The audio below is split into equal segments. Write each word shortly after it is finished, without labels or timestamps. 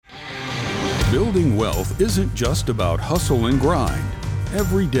Building wealth isn't just about hustle and grind.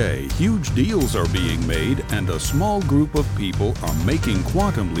 Every day, huge deals are being made and a small group of people are making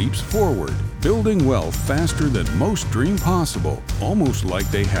quantum leaps forward, building wealth faster than most dream possible, almost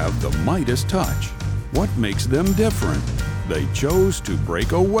like they have the Midas touch. What makes them different? They chose to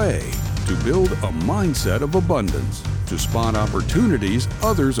break away, to build a mindset of abundance, to spot opportunities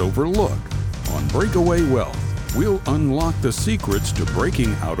others overlook. On Breakaway Wealth, we'll unlock the secrets to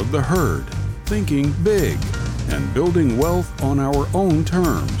breaking out of the herd, thinking big, and building wealth on our own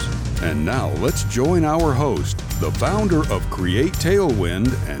terms. And now let's join our host, the founder of Create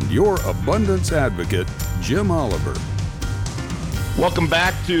Tailwind and your abundance advocate, Jim Oliver. Welcome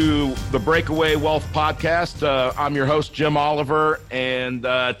back to the Breakaway Wealth Podcast. I'm your host, Jim Oliver, and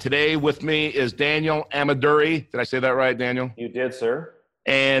today with me is Daniel Ameduri. Did I say that right, Daniel? You did, sir.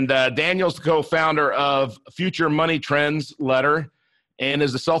 And Daniel's the co-founder of Future Money Trends Letter and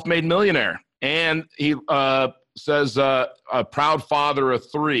is a self-made millionaire. And he says a proud father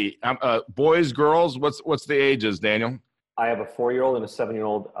of three. Boys, girls, what's the ages, Daniel? I have a 4-year-old and a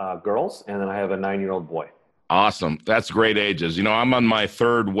 7-year-old girls, and then I have a 9-year-old boy. Awesome. That's great ages. You know, I'm on my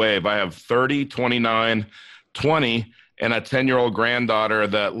third wave. I have 30, 29, 20, and a 10-year-old granddaughter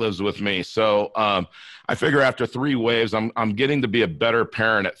that lives with me. So I figure after 3 waves, I'm getting to be a better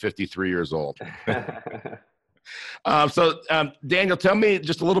parent at 53 years old. So Daniel, tell me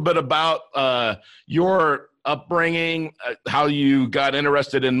just a little bit about your upbringing, how you got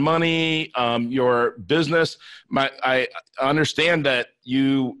interested in money, your business. I understand that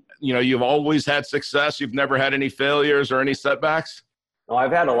you've always had success. You've never had any failures or any setbacks? Well,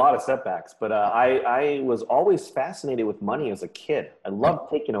 I've had a lot of setbacks, but I was always fascinated with money as a kid. I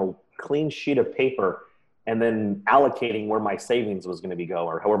loved taking a clean sheet of paper and then allocating where my savings was going to go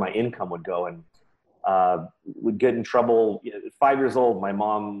or where my income would go. And would get in trouble. 5 years old,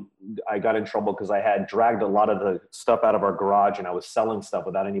 I got in trouble because I had dragged a lot of the stuff out of our garage and I was selling stuff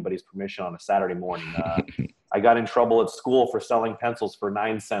without anybody's permission on a Saturday morning. I got in trouble at school for selling pencils for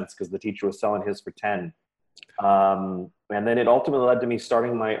 9 cents because the teacher was selling his for 10. And then it ultimately led to me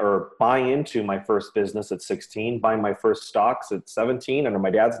buying into my first business at 16, buying my first stocks at 17 under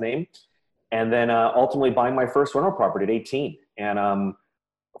my dad's name, and then ultimately buying my first rental property at 18. And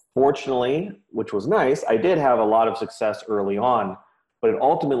fortunately, which was nice, I did have a lot of success early on, but it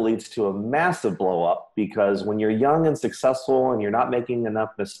ultimately leads to a massive blow up because when you're young and successful and you're not making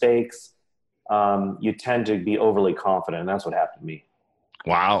enough mistakes, you tend to be overly confident. And that's what happened to me.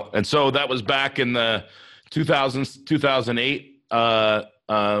 Wow. And so that was back in the 2008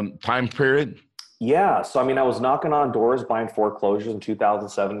 time period? Yeah. So, I was knocking on doors, buying foreclosures in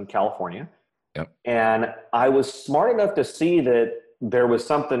 2007 in California. Yep. And I was smart enough to see that there was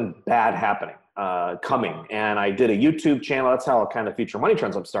something bad happening, coming. And I did a YouTube channel. That's how kind of Future Money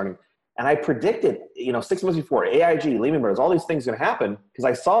Trends I'm starting. And I predicted, 6 months before, AIG, Lehman Brothers, all these things going to happen because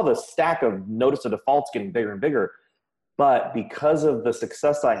I saw the stack of notice of defaults getting bigger and bigger. But because of the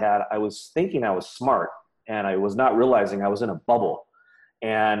success I had, I was thinking I was smart and I was not realizing I was in a bubble.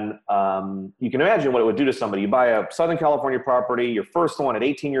 And you can imagine what it would do to somebody. You buy a Southern California property, your first one at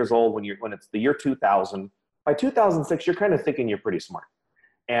 18 years old when it's the year 2000. By 2006, you're kind of thinking you're pretty smart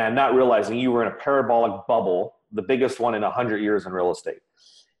and not realizing you were in a parabolic bubble, the biggest one in 100 years in real estate.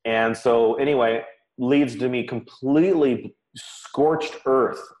 And so anyway, leads to me completely scorched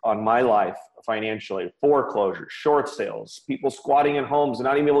earth on my life financially, foreclosures, short sales, people squatting in homes and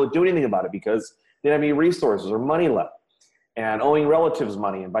not even able to do anything about it because they didn't have any resources or money left, and owing relatives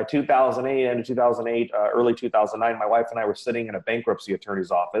money. And by 2008, end of 2008, early 2009, my wife and I were sitting in a bankruptcy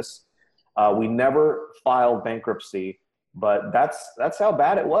attorney's office. We never filed bankruptcy, but that's how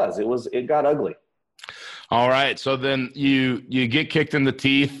bad it was. It got ugly. All right. So then you get kicked in the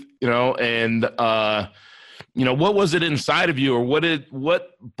teeth, and what was it inside of you, or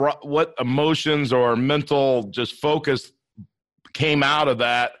what emotions or mental just focus came out of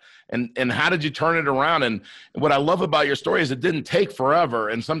that? And how did you turn it around? And what I love about your story is it didn't take forever.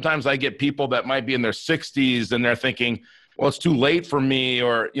 And sometimes I get people that might be in their 60s and they're thinking, well, it's too late for me,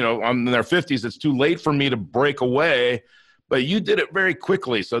 or, I'm in their 50s, it's too late for me to break away. But you did it very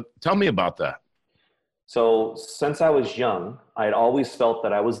quickly. So tell me about that. So since I was young, I had always felt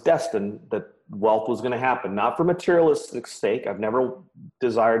that I was destined that wealth was going to happen, not for materialistic sake. I've never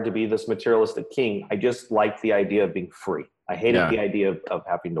desired to be this materialistic king. I just liked the idea of being free. I hated the idea of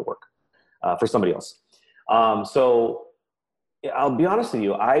having to work for somebody else. So I'll be honest with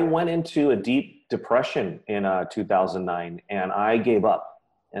you. I went into a deep depression in 2009 and I gave up.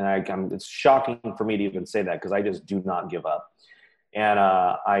 And it's shocking for me to even say that because I just do not give up. And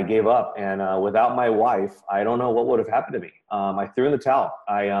I gave up. And without my wife, I don't know what would have happened to me. I threw in the towel.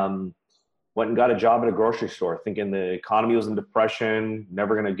 went and got a job at a grocery store, thinking the economy was in depression,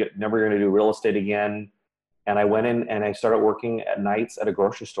 never going to do real estate again. And I went in and I started working at nights at a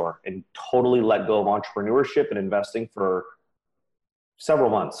grocery store and totally let go of entrepreneurship and investing for several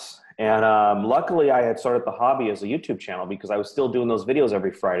months. And luckily I had started the hobby as a YouTube channel because I was still doing those videos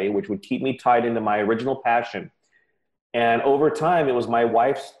every Friday, which would keep me tied into my original passion. And over time, it was my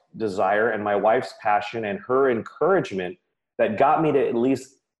wife's desire and my wife's passion and her encouragement that got me to at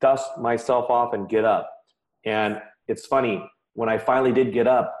least dust myself off and get up. And it's funny, when I finally did get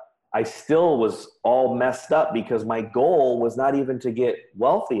up, I still was all messed up because my goal was not even to get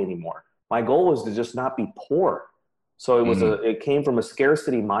wealthy anymore. My goal was to just not be poor. So it was it came from a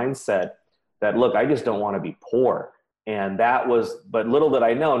scarcity mindset that, look, I just don't want to be poor. And that was, but little did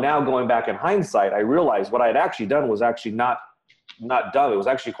I know, now going back in hindsight, I realized what I had actually done was actually not dumb. It was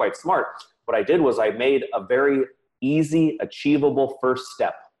actually quite smart. What I did was I made a very easy, achievable first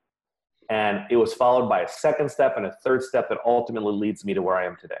step. And it was followed by a second step and a third step that ultimately leads me to where I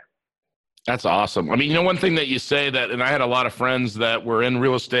am today. That's awesome. I mean, one thing that you say that, and I had a lot of friends that were in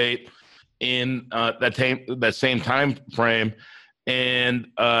real estate in that same time frame. And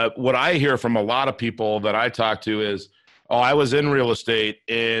what I hear from a lot of people that I talk to is, oh, I was in real estate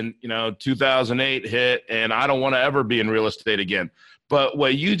in 2008 hit, and I don't want to ever be in real estate again. But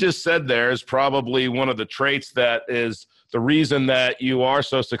what you just said there is probably one of the traits that is the reason that you are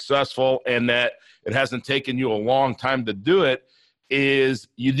so successful and that it hasn't taken you a long time to do it, is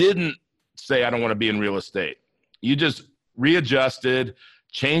you didn't say, I don't want to be in real estate. You just readjusted,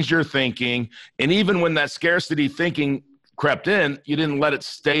 changed your thinking. And even when that scarcity thinking crept in, you didn't let it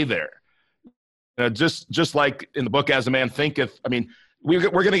stay there. Just like in the book, As a Man Thinketh, I mean, we're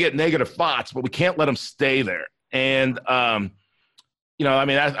going to get negative thoughts, but we can't let them stay there. And, I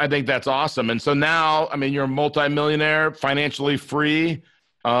think that's awesome. And so now, I mean, you're a multimillionaire, financially free.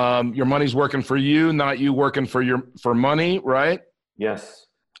 Your money's working for you, not you working for money, right? Yes.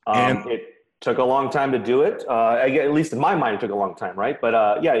 It took a long time to do it. At least in my mind, it took a long time, right?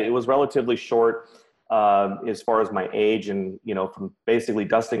 But it was relatively short as far as my age. And, from basically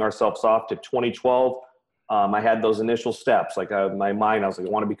dusting ourselves off to 2012, I had those initial steps. Like my mind, I was like, I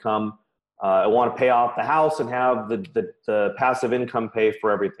want to pay off the house and have the passive income pay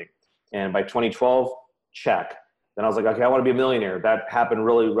for everything. And by 2012, check. Then I was like, okay, I want to be a millionaire. That happened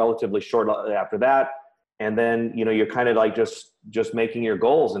relatively short after that. And then, you're kind of like just making your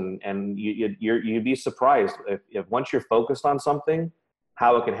goals and you'd be surprised if once you're focused on something,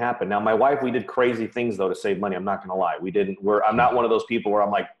 how it can happen. Now, my wife, we did crazy things though to save money. I'm not going to lie. I'm not one of those people where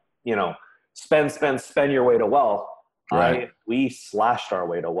I'm like, spend your way to wealth. Right. We slashed our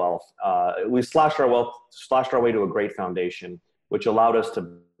way to wealth. We slashed our way to a great foundation, which allowed us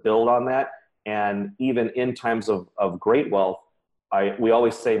to build on that. And even in times of great wealth, my wife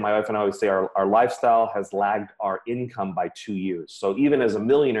and I always say our lifestyle has lagged our income by 2 years. So even as a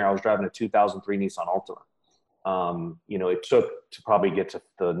millionaire, I was driving a 2003 Nissan Altima. It took to probably get to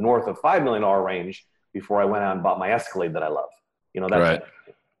the north of $5 million range before I went out and bought my Escalade that I love. That's right.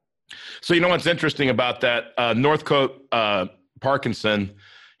 So what's interesting about that, Northcote Parkinson,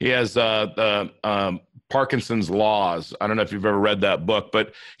 he has the Parkinson's Laws. I don't know if you've ever read that book,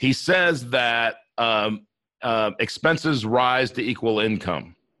 but he says that expenses rise to equal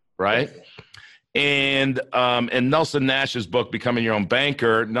income, right? And in Nelson Nash's book, Becoming Your Own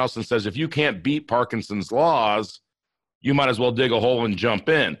Banker, Nelson says, if you can't beat Parkinson's laws, you might as well dig a hole and jump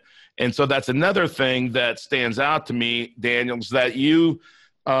in. And so that's another thing that stands out to me, Daniel, is that you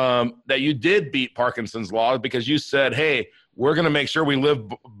did beat Parkinson's laws because you said, hey, we're going to make sure we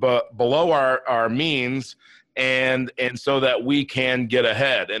live below our means and so that we can get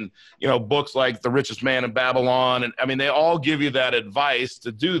ahead. And, books like The Richest Man in Babylon, and I mean, they all give you that advice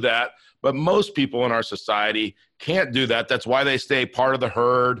to do that. But most people in our society can't do that. That's why they stay part of the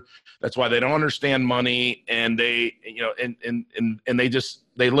herd. That's why they don't understand money, and they, and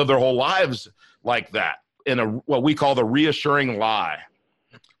they live their whole lives like that in what we call the reassuring lie.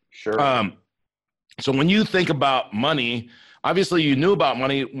 Sure. So when you think about money, obviously you knew about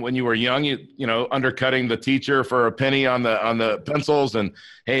money when you were young. Undercutting the teacher for a penny on the pencils, and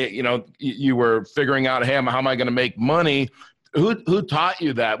hey, you were figuring out, hey, how am I going to make money? Who taught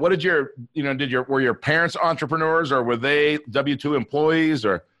you that? What did were your parents entrepreneurs, or were they W-2 employees,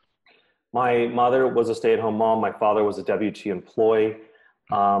 or? My mother was a stay-at-home mom. My father was a W-2 employee.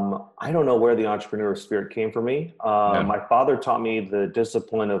 I don't know where the entrepreneur spirit came from me. My father taught me the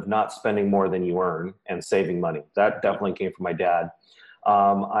discipline of not spending more than you earn and saving money. That definitely came from my dad.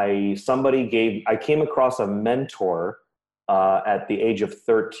 I came across a mentor at the age of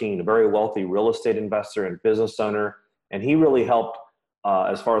 13, a very wealthy real estate investor and business owner. And he really helped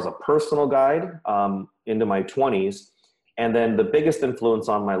as far as a personal guide into my 20s. And then the biggest influence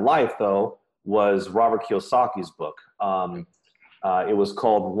on my life, though, was Robert Kiyosaki's book. It was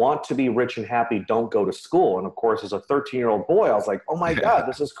called Want to Be Rich and Happy, Don't Go to School. And of course, as a 13-year-old boy, I was like, oh my God,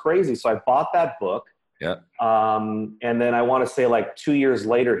 this is crazy. So I bought that book. Yeah. And then I want to say like 2 years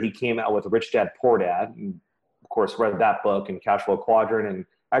later, he came out with Rich Dad, Poor Dad. And of course, read that book and Cash Flow Quadrant. And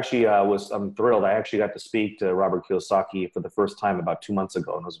actually I'm thrilled. I actually got to speak to Robert Kiyosaki for the first time about 2 months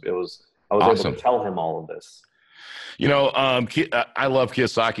ago. And I was awesome. able to tell him all of this. You know, I love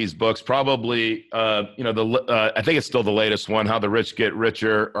Kiyosaki's books. Probably, I think it's still the latest one, How the Rich Get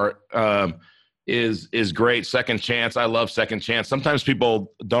Richer, is great. Second Chance. I love Second Chance. Sometimes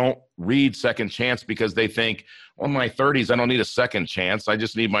people don't read Second Chance because they think, well, in my 30s, I don't need a second chance. I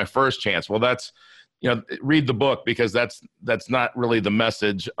just need my first chance. Well, read the book, because that's not really the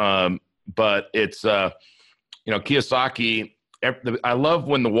message. But it's, Kiyosaki. I love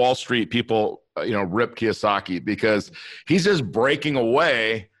when the Wall Street people, rip Kiyosaki, because he's just breaking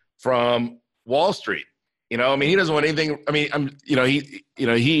away from Wall Street. He doesn't want anything.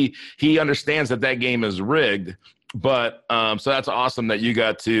 He understands that game is rigged, but, so that's awesome that you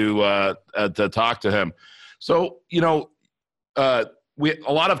got to talk to him. So, a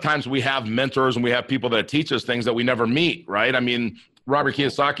lot of times we have mentors and we have people that teach us things that we never meet, right? I mean, Robert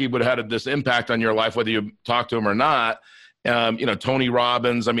Kiyosaki would have had this impact on your life, whether you talk to him or not. Tony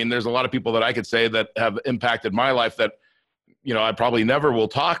Robbins. I mean, there's a lot of people that I could say that have impacted my life that, I probably never will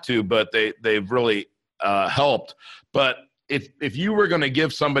talk to, but they've really helped. But if you were going to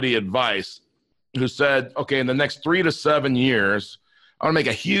give somebody advice who said, okay, in the next 3 to 7 years, I want to make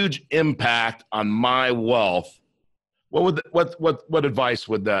a huge impact on my wealth, what advice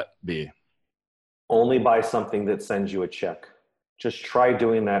would that be? Only buy something that sends you a check. Just try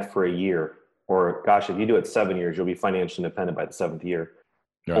doing that for a year. Or gosh, if you do it 7 years, you'll be financially independent by the 7th year.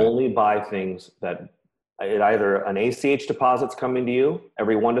 Right. Only buy things that either an ACH deposit's coming to you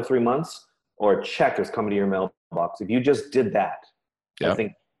every 1 to 3 months, or a check is coming to your mailbox. If you just did that, I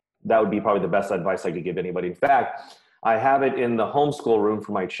think that would be probably the best advice I could give anybody. In fact, I have it in the homeschool room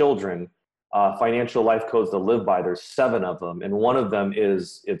for my children, financial life codes to live by. There's 7 of them. And one of them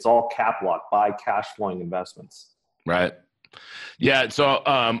is, it's all cap lock, buy cash flowing investments. Right. Yeah. So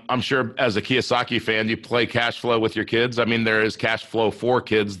I'm sure as a Kiyosaki fan, you play cash flow with your kids. I mean, there is cash flow for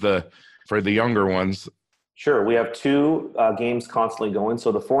kids, for the younger ones. Sure. We have 2 games constantly going.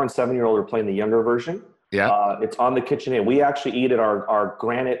 So the 4 and 7-year-old are playing the younger version. Yeah. It's on the KitchenAid. We actually eat at our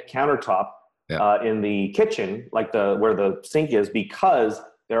granite countertop in the kitchen, like where the sink is, because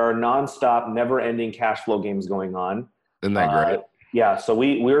there are nonstop, never-ending cash flow games going on. Isn't that great? Yeah, so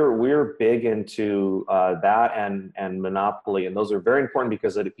we're big into that and Monopoly, and those are very important,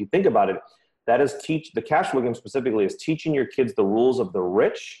 because if you think about it, that is the cash flow game specifically is teaching your kids the rules of the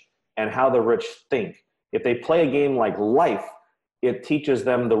rich and how the rich think. If they play a game like Life, it teaches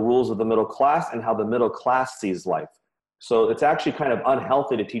them the rules of the middle class and how the middle class sees life. So it's actually kind of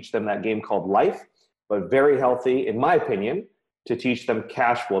unhealthy to teach them that game called Life, but very healthy, in my opinion, to teach them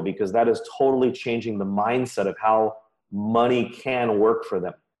cash flow, because that is totally changing the mindset of how money can work for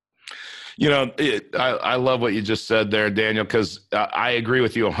them. I love what you just said there, Daniel, because I agree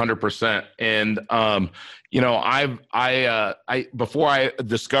with you 100%. And, before I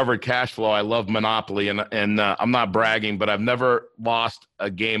discovered cash flow, I love Monopoly, and I'm not bragging, but I've never lost a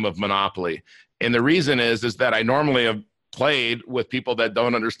game of Monopoly. And the reason is that I normally have played with people that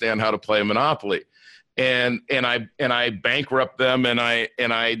don't understand how to play Monopoly. And I bankrupt them, and I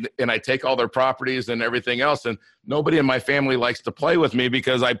take all their properties and everything else. And nobody in my family likes to play with me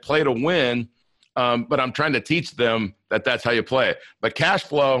because I play to win. But I'm trying to teach them that that's how you play it. But cash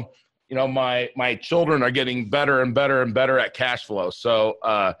flow, my children are getting better and better and better at cash flow. So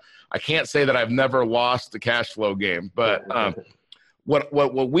I can't say that I've never lost the cash flow game. But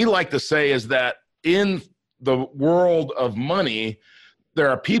what we like to say is that in the world of money, there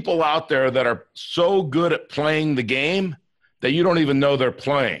are people out there that are so good at playing the game that you don't even know they're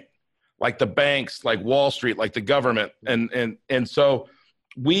playing, like the banks, like Wall Street, like the government. And so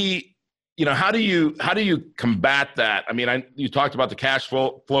how do you combat that? I mean, you talked about the cash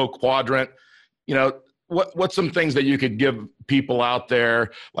flow quadrant. What's some things that you could give people out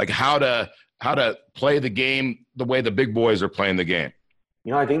there, like how to play the game the way the big boys are playing the game?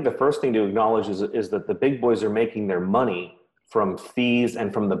 I think the first thing to acknowledge is that the big boys are making their money from fees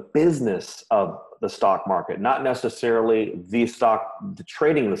and from the business of the stock market, not necessarily the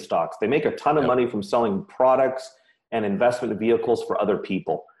trading the stocks. They make a ton of money from selling products and investment vehicles for other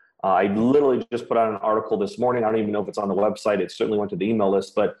people. I literally just put out an article this morning. I don't even know if it's on the website. It certainly went to the email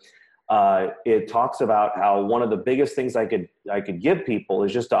list, but it talks about how one of the biggest things I could give people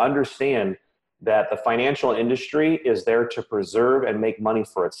is just to understand that the financial industry is there to preserve and make money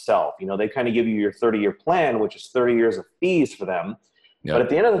for itself. You know, they kind of give you your 30-year plan, which is 30 years of fees for them. Yep. But at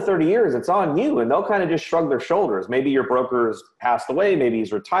the end of the 30 years, it's on you, and they'll kind of just shrug their shoulders. Maybe your broker's passed away, maybe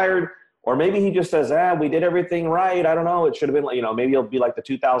he's retired, or maybe he just says, we did everything right. I don't know. It should have been, maybe it'll be like the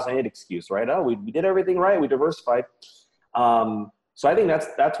 2008 excuse, right? Oh, we did everything right. We diversified. So I think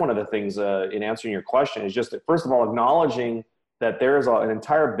that's one of the things in answering your question is just, first of all, acknowledging that there is an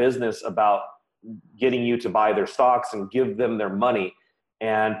entire business about getting you to buy their stocks and give them their money.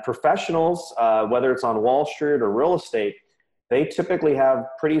 And professionals, whether it's on Wall Street or real estate, they typically have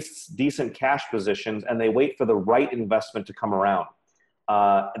pretty decent cash positions and they wait for the right investment to come around.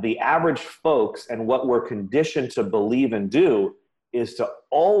 The average folks and what we're conditioned to believe and do is to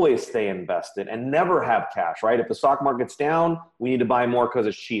always stay invested and never have cash, right? If the stock market's down, we need to buy more because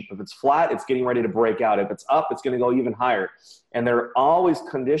it's cheap. If it's flat, it's getting ready to break out. If it's up, it's going to go even higher. And they're always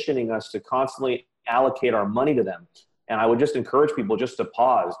conditioning us to constantly allocate our money to them. And I would just encourage people just to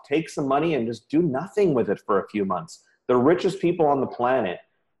pause, take some money and just do nothing with it for a few months. The richest people on the planet,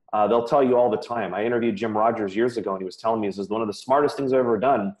 they'll tell you all the time. I interviewed Jim Rogers years ago, and he was telling me, he says, one of the smartest things I've ever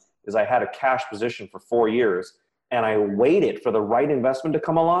done is I had a cash position for 4 years, and I waited for the right investment to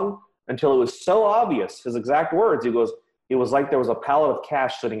come along until it was so obvious. His exact words, he goes, it was like there was a pallet of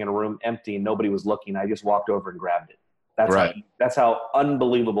cash sitting in a room empty and nobody was looking. I just walked over and grabbed it. That's how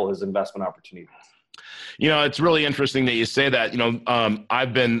unbelievable his investment opportunity is. It's really interesting that you say that.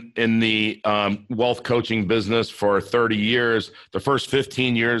 I've been in the wealth coaching business for 30 years, the first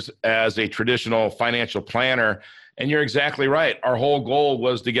 15 years as a traditional financial planner. And you're exactly right. Our whole goal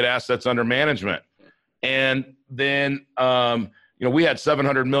was to get assets under management. And then, we had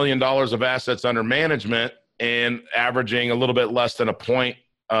 $700 million of assets under management and averaging a little bit less than a point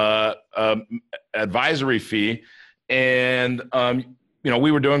advisory fee. And,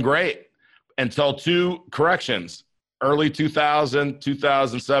 we were doing great until two corrections, early 2000,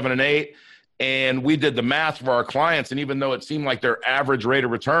 2007, and 2008. And we did the math for our clients. And even though it seemed like their average rate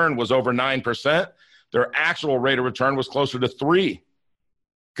of return was over 9%, their actual rate of return was closer to 3%.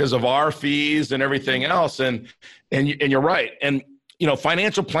 Because of our fees and everything else. And you're right. And,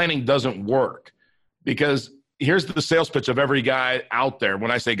 financial planning doesn't work because here's the sales pitch of every guy out there. When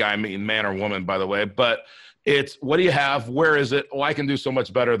I say guy, I mean man or woman, by the way, but it's, what do you have? Where is it? Oh, I can do so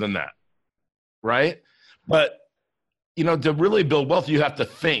much better than that. Right. But, to really build wealth, you have to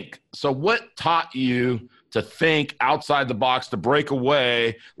think. So what taught you to think outside the box, to break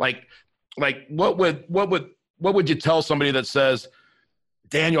away? Like what would you tell somebody that says,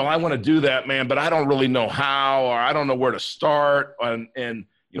 Daniel, I want to do that, man, but I don't really know how, or I don't know where to start. And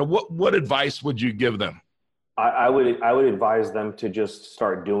what advice would you give them? I would advise them to just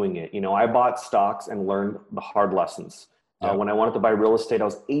start doing it. I bought stocks and learned the hard lessons. Yeah. When I wanted to buy real estate, I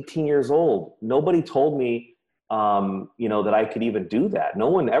was 18 years old. Nobody told me, that I could even do that. No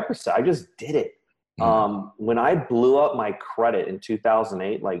one ever said. I just did it. Mm-hmm. When I blew up my credit in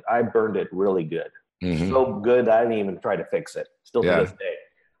 2008, I burned it really good. Mm-hmm. So good that I didn't even try to fix it. Still to this day.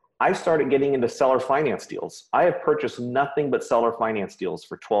 I started getting into seller finance deals. I have purchased nothing but seller finance deals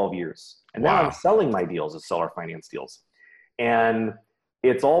for 12 years. And now I'm selling my deals as seller finance deals. And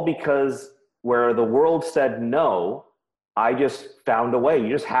it's all because where the world said no, I just found a way. You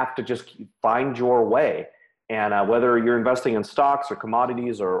just have to just find your way. And whether you're investing in stocks or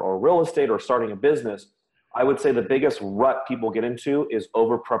commodities or real estate or starting a business, I would say the biggest rut people get into is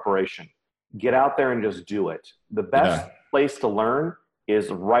over preparation. Get out there and just do it. The best place to learn is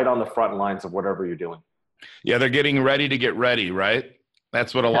right on the front lines of whatever you're doing. Yeah, they're getting ready to get ready, right?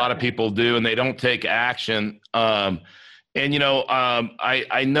 That's what a lot of people do, and they don't take action. I know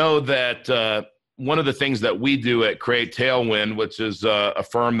that one of the things that we do at Create Tailwind, which is a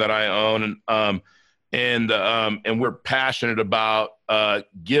firm that I own, and we're passionate about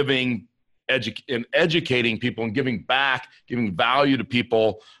giving, and educating people and giving back, giving value to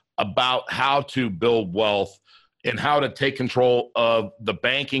people about how to build wealth and how to take control of the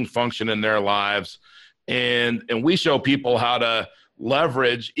banking function in their lives. And we show people how to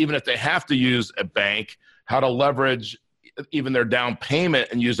leverage, even if they have to use a bank, how to leverage even their down payment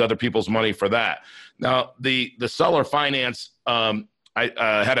and use other people's money for that. Now, the seller finance, I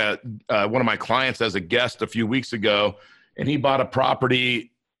had one of my clients as a guest a few weeks ago, and he bought a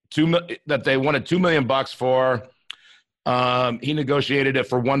property that they wanted $2 million for. He negotiated it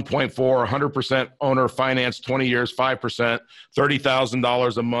for 1.4, 100% owner finance, 20 years, 5%,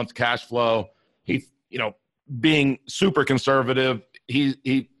 $30,000 a month cash flow. He, being super conservative,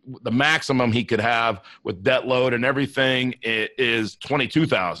 the maximum he could have with debt load and everything is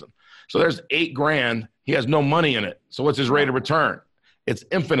 $22,000. So there's $8,000. He has no money in it. So what's his rate of return? It's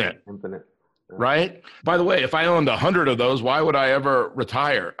infinite. Infinite. Yeah. Right? By the way, if I owned 100 of those, why would I ever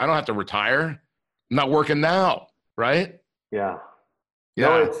retire? I don't have to retire. I'm not working now. Right? Yeah. Yeah.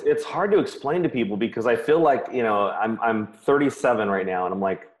 No, it's hard to explain to people because I feel like, I'm 37 right now and I'm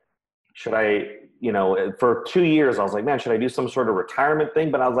like, should I, for 2 years, I was like, man, should I do some sort of retirement thing?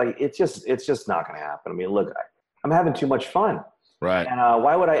 But I was like, it's just not going to happen. I mean, look, I'm having too much fun. Right. And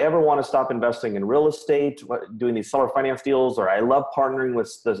why would I ever want to stop investing in real estate, doing these seller finance deals, or I love partnering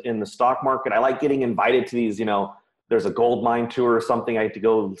in the stock market. I like getting invited to these, there's a gold mine tour or something. I have to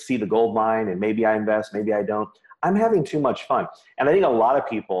go see the gold mine and maybe I invest, maybe I don't. I'm having too much fun. And I think a lot of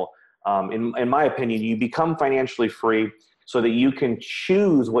people, in my opinion, you become financially free so that you can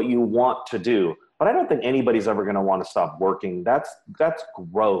choose what you want to do. But I don't think anybody's ever going to want to stop working. That's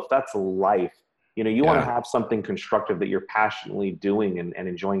growth. That's life. You want to have something constructive that you're passionately doing and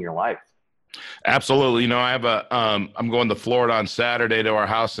enjoying your life. Absolutely. I have I'm going to Florida on Saturday to our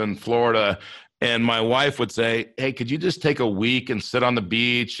house in Florida. And my wife would say, hey, could you just take a week and sit on the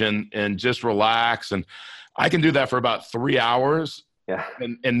beach and just relax? And I can do that for about 3 hours. Yeah.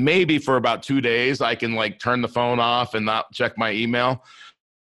 And maybe for about 2 days, I can turn the phone off and not check my email.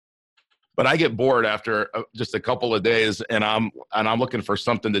 But I get bored after just a couple of days, and I'm looking for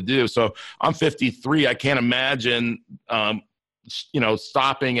something to do. So I'm 53. I can't imagine,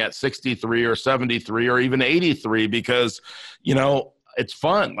 stopping at 63 or 73 or even 83 because, it's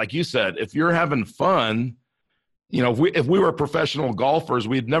fun. Like you said, if you're having fun, if we were professional golfers,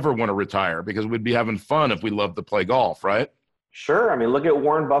 we'd never want to retire because we'd be having fun if we loved to play golf, right? Sure. I mean, look at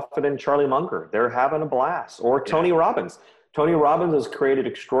Warren Buffett and Charlie Munger. They're having a blast. Or Tony Robbins. Tony Robbins has created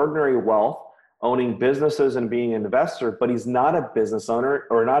extraordinary wealth owning businesses and being an investor, but he's not a business owner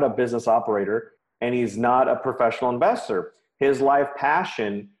or not a business operator, and he's not a professional investor. His life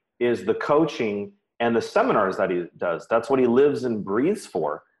passion is the coaching and the seminars that he does. That's what he lives and breathes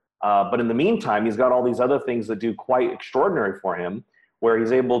for. But in the meantime, he's got all these other things that do quite extraordinary for him, where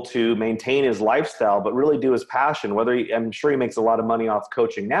he's able to maintain his lifestyle, but really do his passion. I'm sure he makes a lot of money off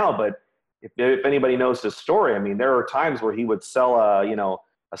coaching now, but if anybody knows his story, I mean, there are times where he would sell a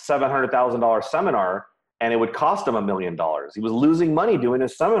 $700,000 seminar and it would cost him $1 million. He was losing money doing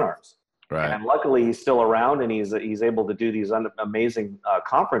his seminars. Right. And luckily he's still around and he's able to do these amazing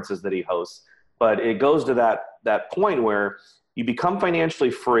conferences that he hosts. But it goes to that point where you become financially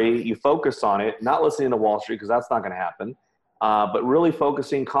free, you focus on it, not listening to Wall Street because that's not going to happen, but really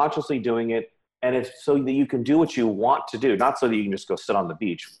focusing, consciously doing it. And it's so that you can do what you want to do, not so that you can just go sit on the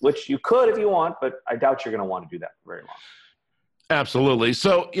beach, which you could if you want, but I doubt you're going to want to do that for very long. Absolutely.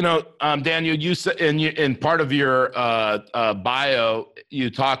 So, Daniel, you said in part of your bio,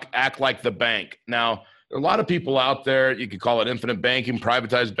 you act like the bank. Now, there are a lot of people out there. You could call it infinite banking,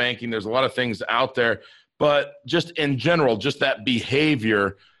 privatized banking. There's a lot of things out there. But just in general, just that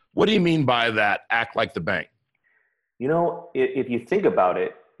behavior, what do you mean by that, act like the bank? If you think about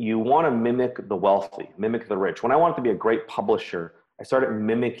it, you want to mimic the wealthy, mimic the rich. When I wanted to be a great publisher, I started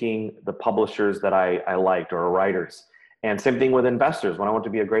mimicking the publishers that I liked or writers. And same thing with investors. When I want to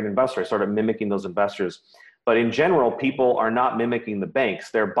be a great investor, I started mimicking those investors. But in general, people are not mimicking the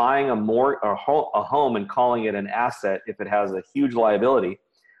banks. They're buying a home and calling it an asset if it has a huge liability.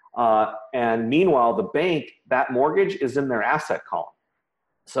 And meanwhile, the bank, that mortgage is in their asset column.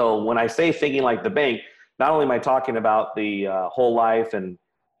 So when I say thinking like the bank, not only am I talking about the whole life and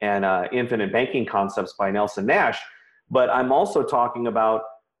infinite banking concepts by Nelson Nash, but I'm also talking about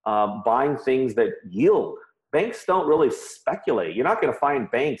buying things that yield. Banks don't really speculate. You're not going to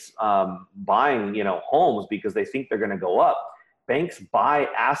find banks buying, homes because they think they're going to go up. Banks buy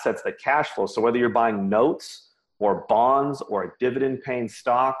assets that cash flow. So whether you're buying notes or bonds or a dividend-paying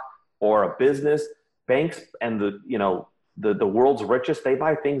stock or a business, banks and the world's richest, they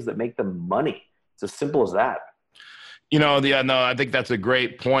buy things that make them money. It's as simple as that. I think that's a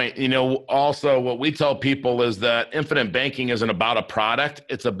great point. Also what we tell people is that infinite banking isn't about a product.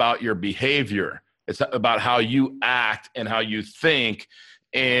 It's about your behavior. It's about how you act and how you think.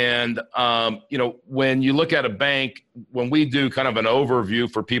 And, when you look at a bank, when we do kind of an overview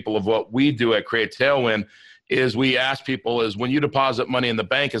for people of what we do at Create Tailwind, is we ask people is when you deposit money in the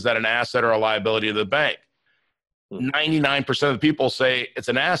bank, is that an asset or a liability of the bank? 99% of the people say it's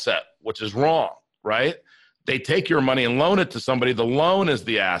an asset, which is wrong, right? They take your money and loan it to somebody. The loan is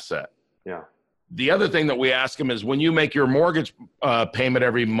the asset. Yeah. The other thing that we ask them is when you make your mortgage payment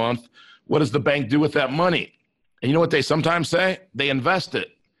every month, what does the bank do with that money? And you know what they sometimes say? They invest it.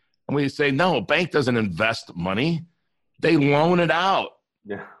 And we say, no, a bank doesn't invest money. They loan it out.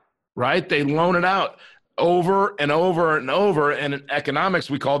 Yeah. Right? They loan it out. over and over and over. And in economics,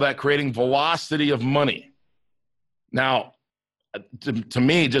 we call that creating velocity of money. Now, to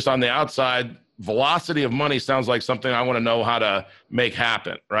me, just on the outside, velocity of money sounds like something I want to know how to make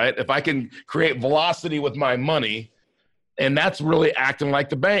happen, right? If I can create velocity with my money, and that's really acting like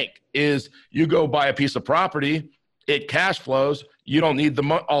the bank, is you go buy a piece of property, it cash flows, you don't need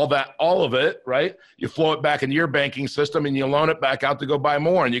all of it, right? You flow it back into your banking system and you loan it back out to go buy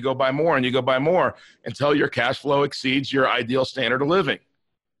more, and you go buy more, and you go buy more until your cash flow exceeds your ideal standard of living,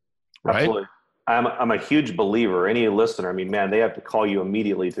 right? Absolutely. I'm a huge believer. Any listener, I mean, man, they have to call you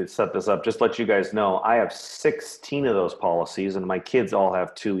immediately to set this up. Just let you guys know, I have 16 of those policies, and my kids all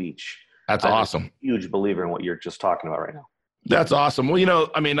have 2 each. That's I'm awesome. a huge believer in what you're just talking about right now. That's awesome.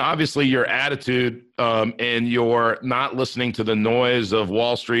 Well, I mean, obviously your attitude and your not listening to the noise of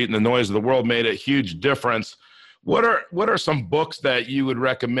Wall Street and the noise of the world made a huge difference. What are some books that you would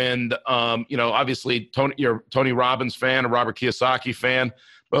recommend? Obviously you're a Tony Robbins fan, a Robert Kiyosaki fan,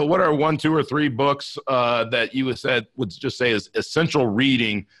 but what are 1, 2, or 3 books that you would just say is essential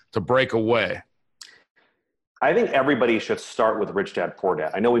reading to break away? I think everybody should start with Rich Dad, Poor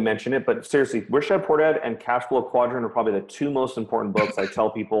Dad. I know we mentioned it, but seriously, Rich Dad, Poor Dad and Cash Flow Quadrant are probably the 2 most important books. I tell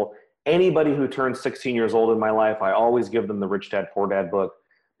people, anybody who turns 16 years old in my life, I always give them the Rich Dad, Poor Dad book,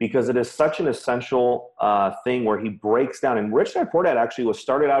 because it is such an essential thing where he breaks down. And Rich Dad, Poor Dad actually was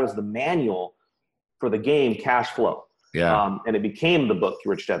started out as the manual for the game Cash Flow. Yeah. And it became the book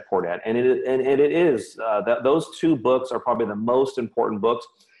Rich Dad, Poor Dad. And it is that those 2 books are probably the most important books.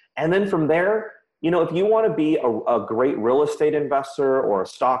 And then from there, if you want to be a great real estate investor or a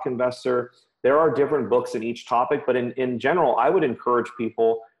stock investor, there are different books in each topic. But in general, I would encourage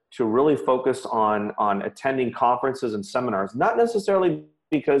people to really focus on attending conferences and seminars, not necessarily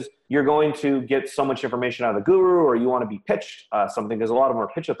because you're going to get so much information out of the guru or you want to be pitched something, because a lot of them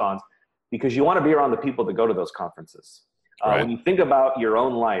are pitchathons, because you want to be around the people that go to those conferences. Right. When you think about your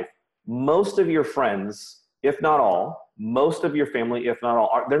own life, most of your friends, if not all, most of your family, if not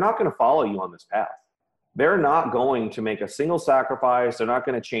all, they're not going to follow you on this path. They're not going to make a single sacrifice. They're not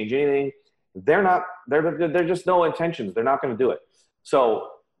going to change anything. They're just no intentions. They're not going to do it. So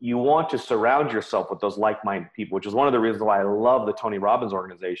you want to surround yourself with those like-minded people, which is one of the reasons why I love the Tony Robbins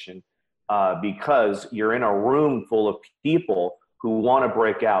organization, because you're in a room full of people who want to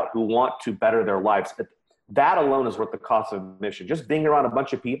break out, who want to better their lives. That alone is worth the cost of admission. Just being around a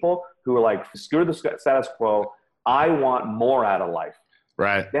bunch of people who are like, screw the status quo, I want more out of life.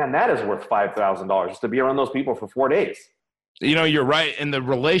 Right. Man, that is worth $5,000 just to be around those people for 4 days. You're right. And the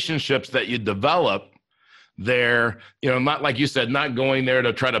relationships that you develop there, not like you said, not going there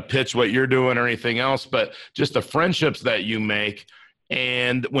to try to pitch what you're doing or anything else, but just the friendships that you make.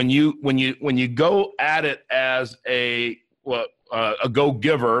 And when you go at it as a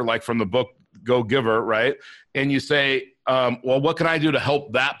go-giver, like from the book Go Giver, right? And you say, what can I do to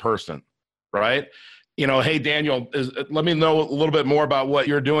help that person, right? Hey, Daniel, let me know a little bit more about what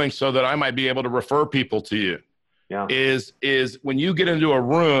you're doing so that I might be able to refer people to you. Yeah. Is when you get into a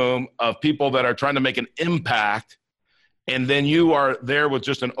room of people that are trying to make an impact, and then you are there with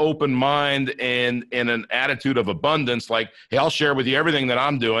just an open mind and an attitude of abundance, like, hey, I'll share with you everything that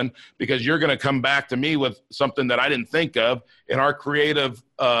I'm doing, because you're going to come back to me with something that I didn't think of, and our creative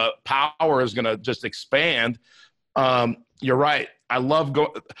power is going to just expand. You're right.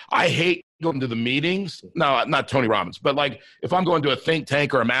 I hate going to the meetings. No, not Tony Robbins, but like if I'm going to a think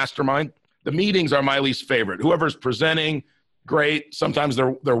tank or a mastermind, the meetings are my least favorite. Whoever's presenting, great. Sometimes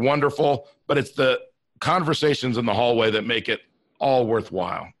they're wonderful, but it's the conversations in the hallway that make it all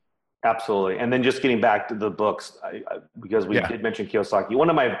worthwhile. Absolutely. And then just getting back to the books, because we did mention Kiyosaki, one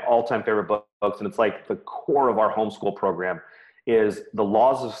of my all-time favorite books, and it's like the core of our homeschool program, is The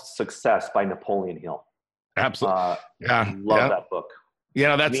Laws of Success by Napoleon Hill. Absolutely. Love that book.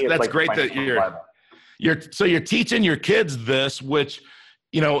 That's like great that you're teaching your kids this, which,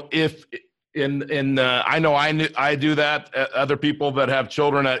 if I know I do that. Other people that have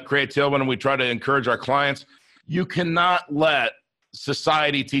children at Create Tailwind, and we try to encourage our clients, you cannot let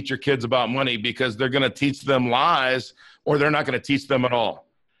society teach your kids about money, because they're going to teach them lies, or they're not going to teach them at all.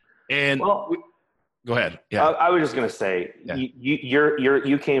 And go ahead. Yeah. I was just going to say,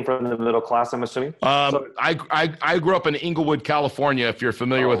 you came from the middle class, I'm assuming? I grew up in Inglewood, California, if you're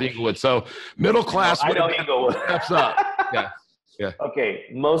familiar with Inglewood. So middle class. I know Inglewood. Steps up. Yeah. Yeah. Okay.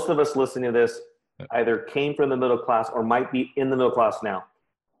 Most of us listening to this either came from the middle class or might be in the middle class now.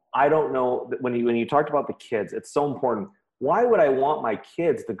 I don't know. When you talked about the kids, it's so important. Why would I want my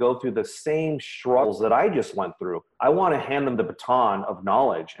kids to go through the same struggles that I just went through? I want to hand them the baton of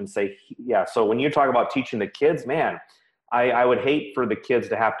knowledge and say, so when you talk about teaching the kids, man, I would hate for the kids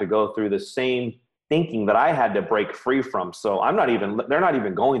to have to go through the same thinking that I had to break free from. So they're not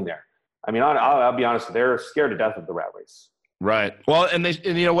even going there. I mean, I'll be honest, they're scared to death of the rat race. Right. Well, and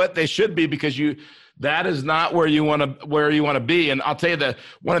you know what? They should be, because that is not where you want to be. And I'll tell you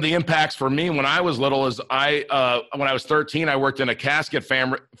one of the impacts for me when I was little is when I was 13, I worked in a casket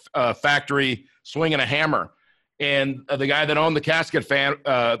factory swinging a hammer. And the guy that owned the casket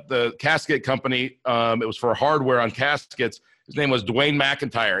company, it was for hardware on caskets. His name was Dwayne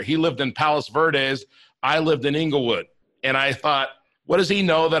McIntyre. He lived in Palos Verdes. I lived in Inglewood. And I thought, what does he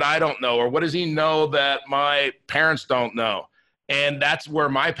know that I don't know? Or what does he know that my parents don't know? And that's where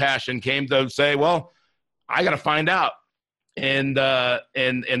my passion came to say, well, I got to find out. And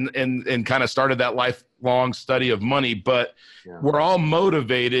kind of started that lifelong study of money. But we're all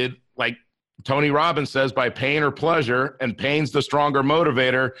motivated, like Tony Robbins says, by pain or pleasure, and pain's the stronger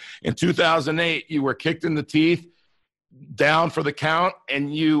motivator. In 2008, you were kicked in the teeth, down for the count,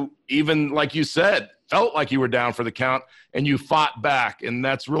 and you, even like you said, felt like you were down for the count, and you fought back. And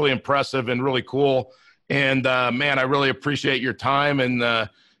that's really impressive and really cool. And man, I really appreciate your time and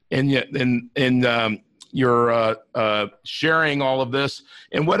your sharing all of this.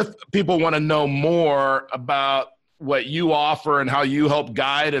 And what if people want to know more about what you offer and how you help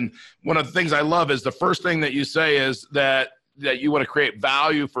guide? And one of the things I love is the first thing that you say is that you want to create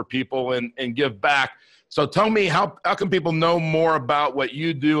value for people and give back. So tell me, how can people know more about what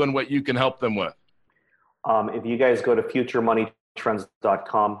you do and what you can help them with? If you guys go to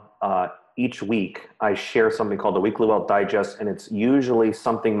futuremoneytrends.com, each week I share something called the Weekly Wealth Digest, and it's usually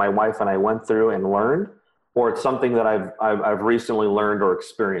something my wife and I went through and learned, or it's something that I've recently learned or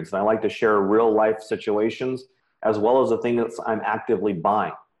experienced. And I like to share real life situations as well as the thing that I'm actively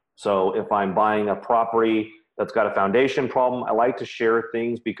buying. So if I'm buying a property that's got a foundation problem, I like to share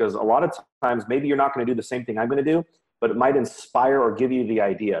things because a lot of times maybe you're not going to do the same thing I'm going to do, but it might inspire or give you the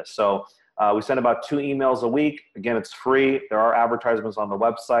idea. So we send about 2 emails a week. Again, it's free. There are advertisements on the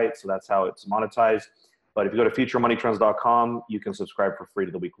website, so that's how it's monetized. But if you go to futuremoneytrends.com, you can subscribe for free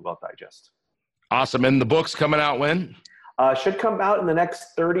to the Weekly Wealth Digest. Awesome. And the book's coming out when? Should come out in the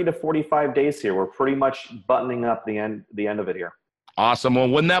next 30 to 45 days here. We're pretty much buttoning up the end of it here. Awesome. Well,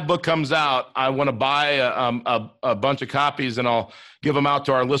 when that book comes out, I want to buy a bunch of copies, and I'll give them out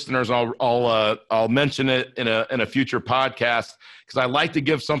to our listeners. I'll mention it in a future podcast, because I like to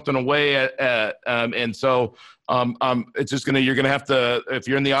give something away. And so it's just you're gonna have to, if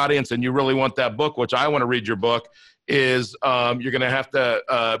you're in the audience and you really want that book, which I want to read your book, is you're gonna have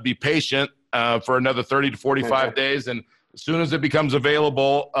to be patient for another 30 to 45 days, and as soon as it becomes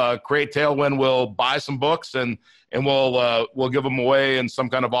available, Create Tailwind will buy some books and we'll give them away in some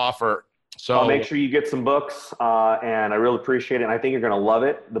kind of offer. So I'll make sure you get some books, and I really appreciate it. And I think you're going to love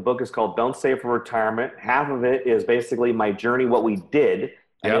it. The book is called Don't Save for Retirement. Half of it is basically my journey, what we did,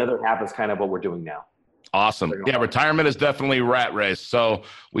 and the other half is kind of what we're doing now. Awesome. Yeah, retirement is definitely rat race. So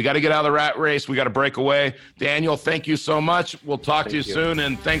we got to get out of the rat race. We got to break away. Daniel, thank you so much. We'll talk to you soon,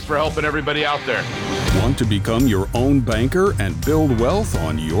 and thanks for helping everybody out there. Want to become your own banker and build wealth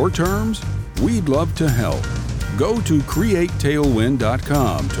on your terms? We'd love to help. Go to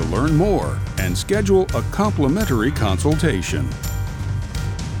createtailwind.com to learn more and schedule a complimentary consultation.